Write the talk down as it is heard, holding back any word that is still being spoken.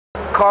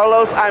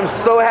Carlos, I'm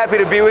so happy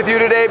to be with you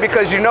today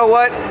because you know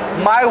what?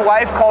 My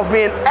wife calls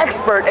me an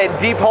expert at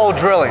deep hole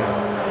drilling.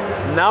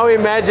 Now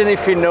imagine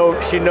if she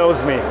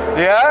knows me.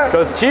 Yeah?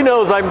 Because she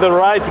knows I'm the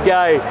right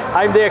guy.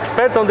 I'm the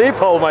expert on deep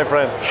hole, my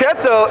friend.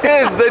 Cheto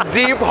is the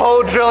deep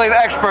hole drilling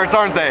experts,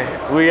 aren't they?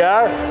 We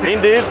are,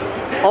 indeed.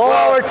 All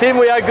our team,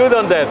 we are good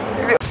on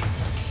that.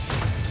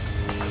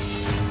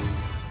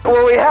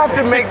 Well, we have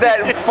to make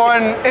that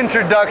fun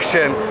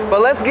introduction,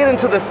 but let's get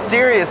into the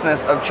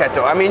seriousness of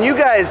Cheto. I mean, you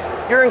guys,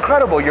 you're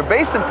incredible. You're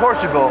based in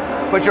Portugal,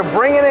 but you're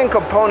bringing in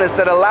components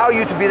that allow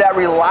you to be that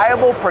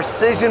reliable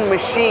precision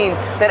machine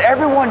that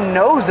everyone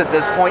knows at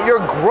this point. Your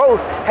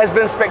growth has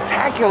been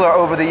spectacular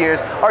over the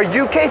years. Our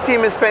UK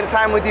team has spent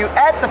time with you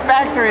at the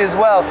factory as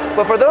well,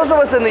 but for those of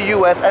us in the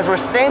US, as we're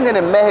standing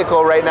in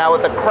Mexico right now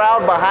with the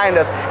crowd behind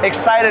us,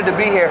 excited to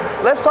be here,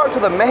 let's talk to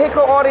the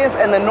Mexico audience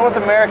and the North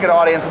American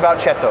audience about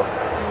Cheto.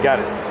 Got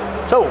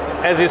it. So,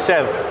 as you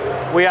said,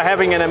 we are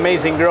having an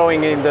amazing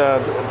growing in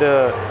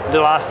the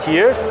last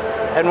years,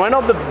 and one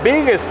of the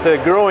biggest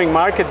growing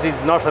markets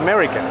is North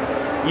America.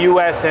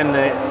 US and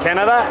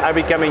Canada are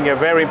becoming a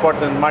very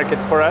important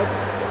markets for us,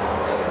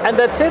 and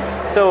that's it.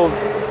 So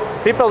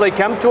people, they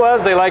come to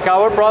us, they like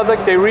our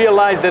product, they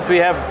realize that we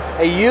have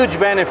a huge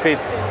benefit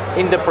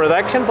in the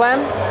production plan,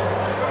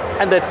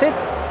 and that's it.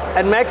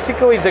 And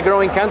Mexico is a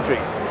growing country.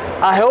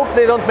 I hope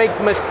they don't make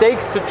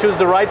mistakes to choose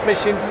the right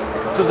machines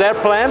to their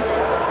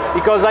plants,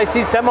 because I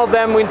see some of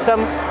them with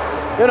some,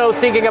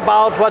 thinking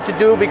about what to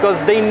do because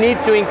they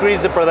need to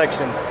increase the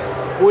production.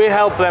 We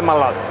help them a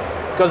lot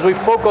because we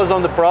focus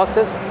on the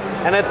process,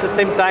 and at the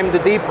same time the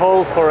deep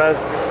holes for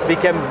us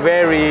become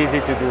very easy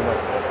to do.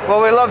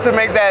 Well, we love to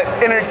make that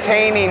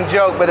entertaining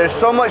joke, but there's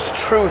so much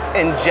truth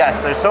in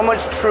jest. There's so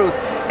much truth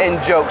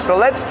in jokes. So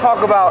let's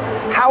talk about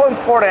how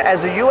important,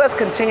 as the US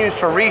continues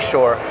to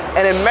reshore,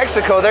 and in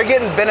Mexico, they're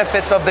getting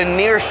benefits of the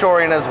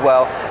nearshoring as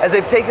well, as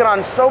they've taken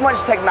on so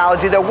much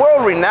technology. They're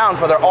world renowned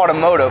for their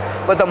automotive,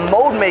 but the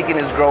mold making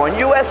is growing.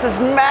 US is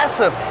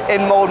massive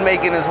in mold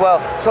making as well.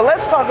 So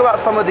let's talk about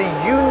some of the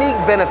unique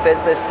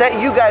benefits that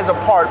set you guys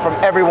apart from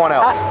everyone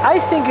else. I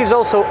think it's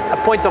also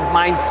a point of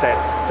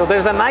mindset. So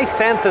there's a nice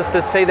sentence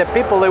that says that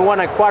people, they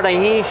want a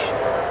quarter-inch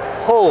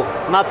hole,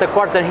 not a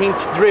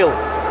quarter-inch drill.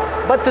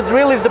 But the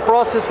drill is the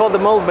process for the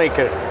mold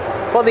maker.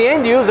 For the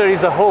end user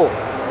is the hole.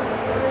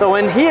 So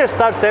when here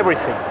starts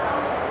everything.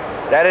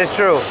 That is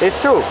true.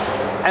 It's true.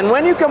 And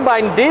when you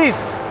combine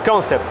this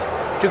concept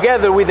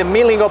together with the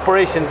milling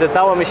operations that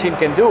our machine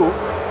can do,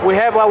 we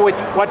have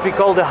what we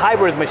call the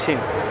hybrid machine.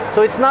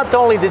 So it's not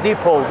only the deep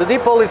hole. The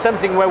deep hole is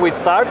something where we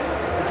start.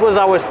 It was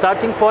our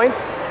starting point.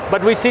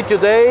 But we see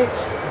today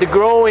the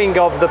growing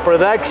of the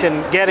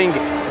production, getting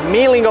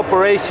milling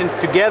operations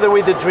together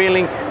with the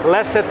drilling,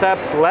 less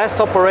setups, less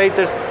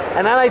operators,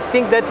 and I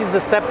think that is the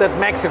step that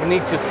Mexico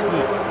need to see,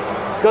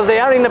 because they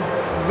are in a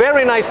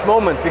very nice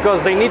moment,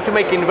 because they need to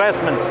make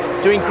investment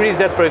to increase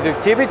their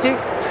productivity.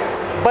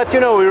 But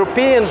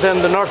Europeans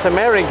and the North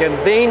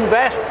Americans, they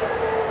invest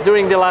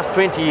during the last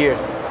 20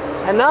 years,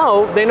 and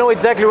now they know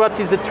exactly what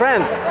is the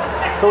trend.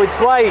 So it's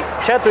why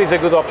Cheto is a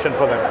good option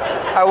for them.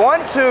 I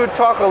want to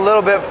talk a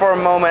little bit for a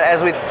moment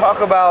as we talk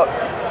about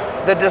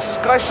the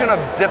discussion of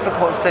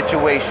difficult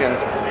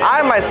situations.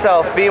 I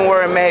myself, being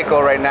we're in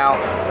Mexico right now,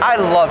 I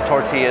love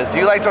tortillas. Do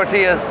you like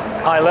tortillas?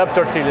 I love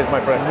tortillas, my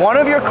friend. One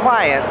of your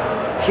clients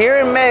here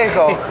in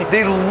Mexico,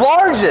 the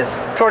largest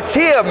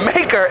tortilla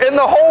maker in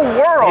the whole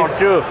world. It's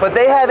true. But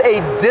they have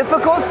a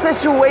difficult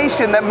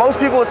situation that most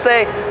people would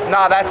say,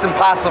 nah, that's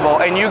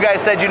impossible. And you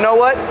guys said, you know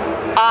what?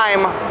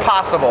 I'm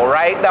possible,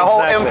 right? The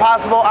whole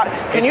impossible.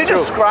 Can you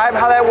describe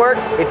how that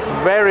works? It's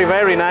very,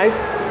 very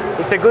nice.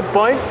 It's a good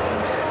point.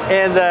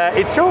 And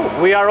it's true,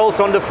 we are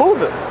also on the food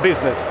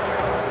business.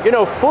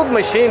 Food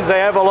machines, they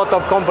have a lot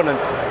of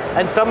components,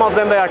 and some of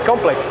them, they are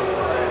complex.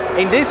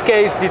 In this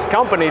case, this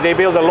company, they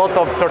build a lot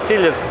of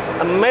tortillas,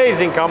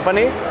 amazing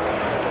company.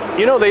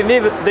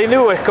 They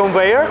do a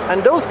conveyor,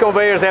 and those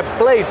conveyors have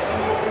plates,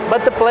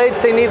 but the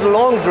plates, they need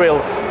long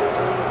drills.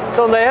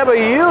 So they have a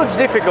huge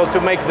difficulty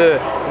to make the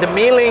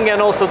milling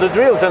and also the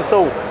drills. And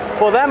so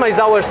for them, as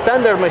our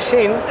standard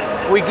machine,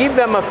 we give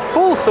them a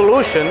full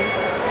solution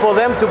for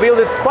them to build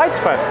it quite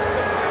fast.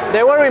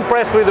 They were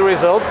impressed with the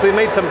results. We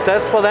made some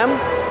tests for them.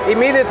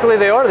 Immediately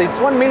they ordered. It's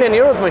 €1 million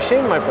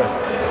machine, my friend.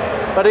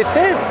 But it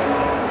says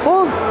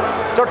full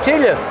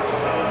tortillas.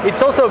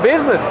 It's also a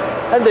business,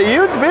 and a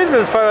huge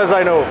business as far as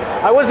I know.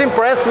 I was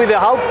impressed with the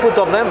output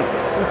of them.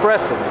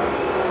 Impressive.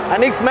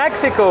 And it's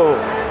Mexico,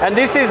 and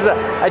this is a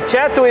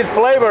Cheto with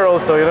flavor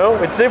also,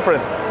 it's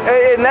different.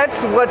 And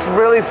that's what's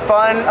really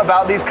fun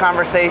about these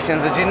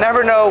conversations, is you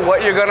never know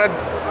what you're gonna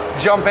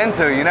jump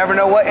into. You never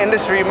know what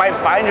industry you might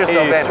find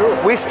yourself in.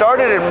 True. We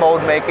started in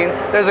mold making.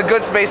 There's a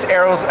good space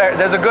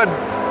there's a good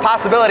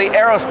possibility,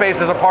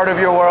 aerospace is a part of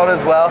your world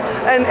as well.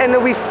 And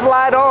then we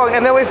slide on,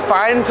 and then we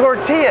find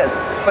tortillas.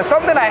 But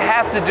something I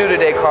have to do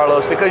today,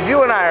 Carlos, because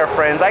you and I are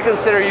friends, I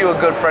consider you a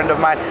good friend of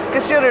mine.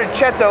 Consider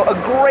Cheto a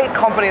great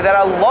company that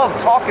I love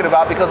talking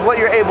about because what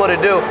you're able to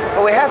do.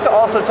 But we have to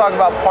also talk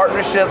about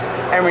partnerships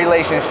and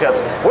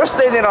relationships. We're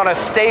standing on a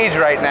stage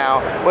right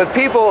now with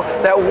people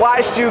that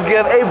watched you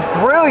give a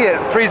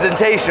brilliant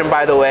presentation,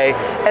 by the way,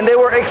 and they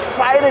were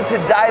excited to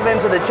dive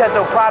into the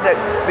Cheto product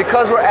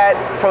because we're at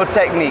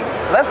Protecnic.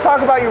 Let's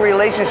talk about your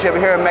relationship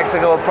here in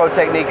Mexico with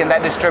Protecnic and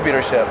that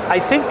distributorship. I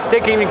think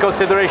taking in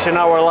consideration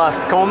our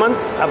last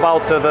comments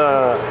about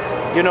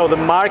the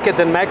market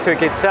in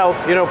Mexico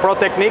itself,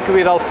 Protecnic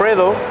with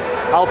Alfredo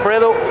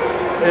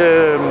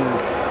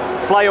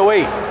fly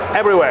away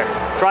everywhere,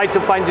 try to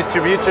find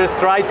distributors,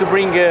 try to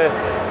bring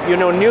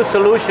new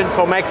solutions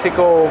for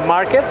Mexico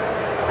market.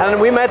 And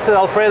we met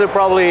Alfredo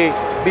probably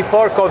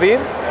before COVID,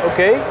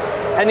 okay?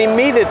 And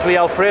immediately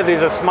Alfredo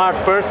is a smart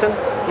person,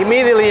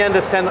 immediately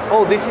understand,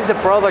 oh, this is a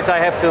product I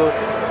have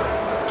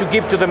to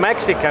give to the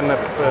Mexican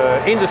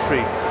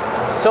industry.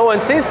 So,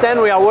 and since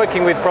then we are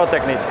working with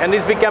Protecnic, and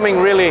it's becoming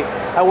really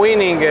a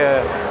winning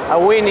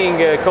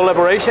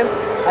collaboration.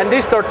 And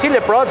this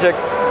tortilla project,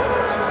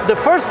 the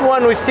first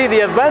one we see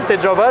the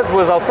advantage of us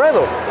was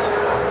Alfredo.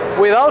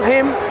 Without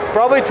him,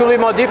 probably it will be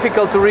more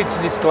difficult to reach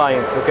this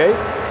client, okay?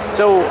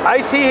 So I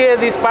see here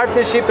this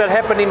partnership that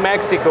happened in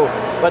Mexico,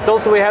 but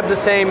also we have the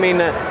same in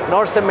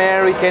North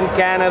America, in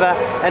Canada,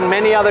 and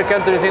many other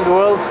countries in the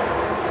world.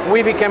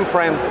 We became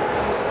friends.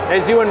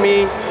 As you and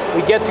me,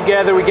 we get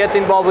together, we get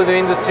involved with the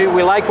industry,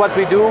 we like what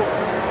we do,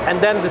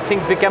 and then the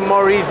things become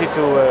more easy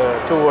to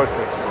work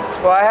with.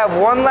 Well, I have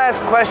one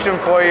last question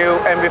for you,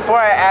 and before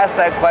I ask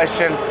that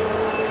question,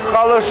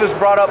 Carlos just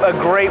brought up a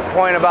great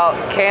point about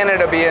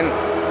Canada being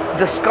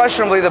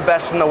discussionably the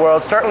best in the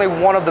world, certainly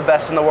one of the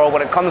best in the world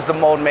when it comes to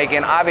mold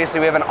making. Obviously,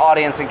 we have an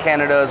audience in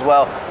Canada as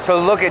well, so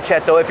look at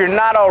Cheto. If you're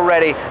not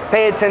already,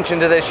 pay attention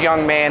to this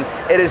young man.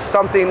 It is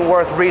something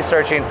worth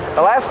researching.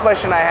 The last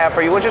question I have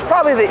for you, which is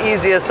probably the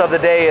easiest of the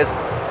day, is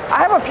I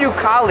have a few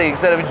colleagues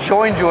that have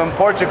joined you in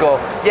Portugal,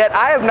 yet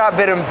I have not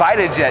been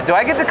invited yet. Do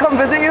I get to come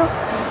visit you?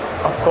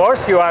 Of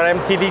course, you are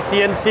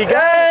MTDCNC guy.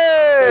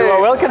 Hey! You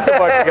are welcome to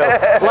Portugal,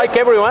 like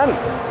everyone.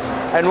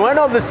 And one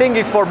of the things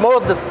is for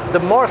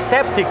the more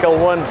skeptical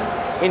ones,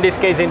 in this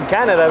case in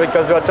Canada,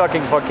 because we are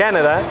talking for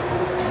Canada,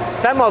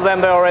 some of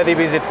them they already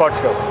visit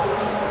Portugal.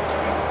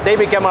 They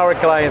become our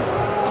clients,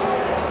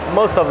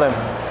 most of them,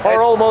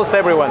 or almost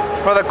everyone.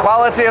 For the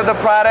quality of the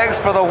products,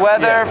 for the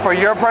weather, for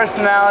your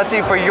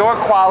personality, for your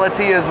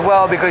quality as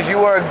well, because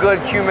you are a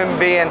good human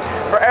being.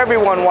 For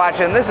everyone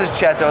watching, this is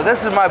Cheto,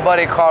 this is my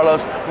buddy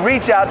Carlos.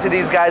 Reach out to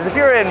these guys if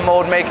you're in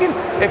mold making,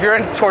 if you're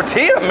in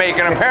tortilla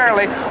making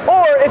apparently,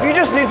 or if you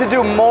just need to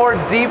do more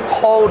deep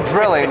hole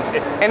drilling.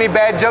 Any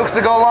bad jokes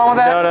to go along with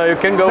that? No, you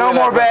can go. No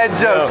more bad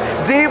jokes.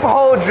 No. Deep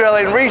hole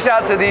drilling, reach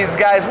out to these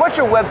guys. What's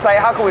your website?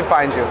 How can we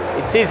find you?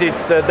 It's easy,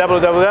 it's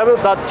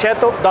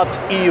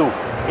www.cheto.eu.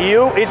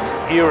 EU, it's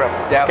Europe,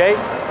 yep. Okay?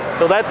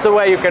 So that's the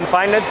way you can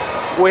find it.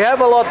 We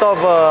have a lot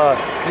of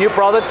new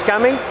products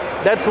coming.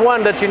 That's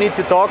one that you need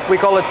to talk. We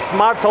call it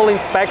Smart Hole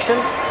Inspection.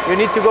 You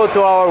need to go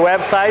to our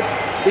website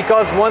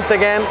because once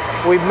again,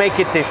 we make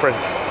it different,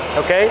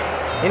 okay?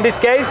 In this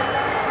case,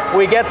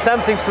 we get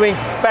something to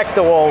inspect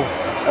the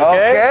walls,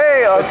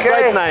 okay? It's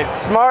quite nice.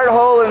 Smart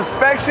Hole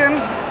Inspection.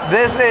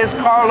 This is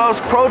Carlos,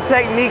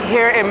 Protecnic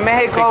here in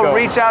Mexico.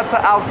 Reach out to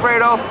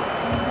Alfredo.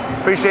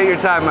 Appreciate your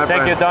time, my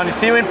friend. Thank you, Tony.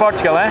 See you in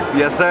Portugal, eh?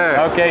 Yes, sir.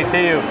 Okay,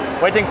 see you.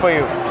 Waiting for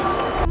you.